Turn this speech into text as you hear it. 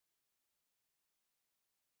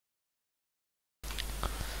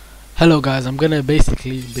Hello guys, I'm gonna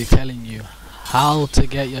basically be telling you how to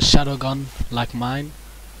get your shadow gun like mine.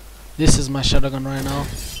 This is my shadow gun right now.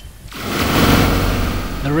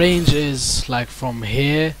 The range is like from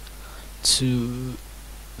here to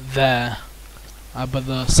there, but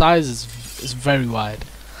the size is very wide.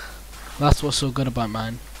 That's what's so good about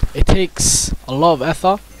mine. It takes a lot of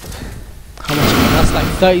ether. How much? That's like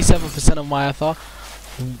 37% of my ether.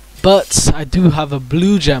 But I do have a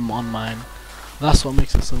blue gem on mine. That's what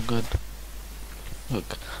makes it so good.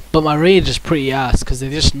 Look, but my range is pretty ass because they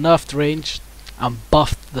just nerfed range and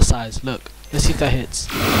buffed the size. Look, let's see if that hits.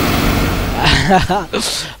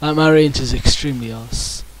 Like my range is extremely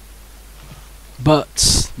ass,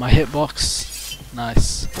 but my hitbox,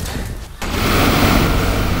 nice.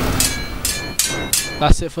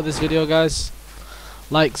 That's it for this video, guys.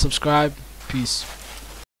 Like, subscribe, peace.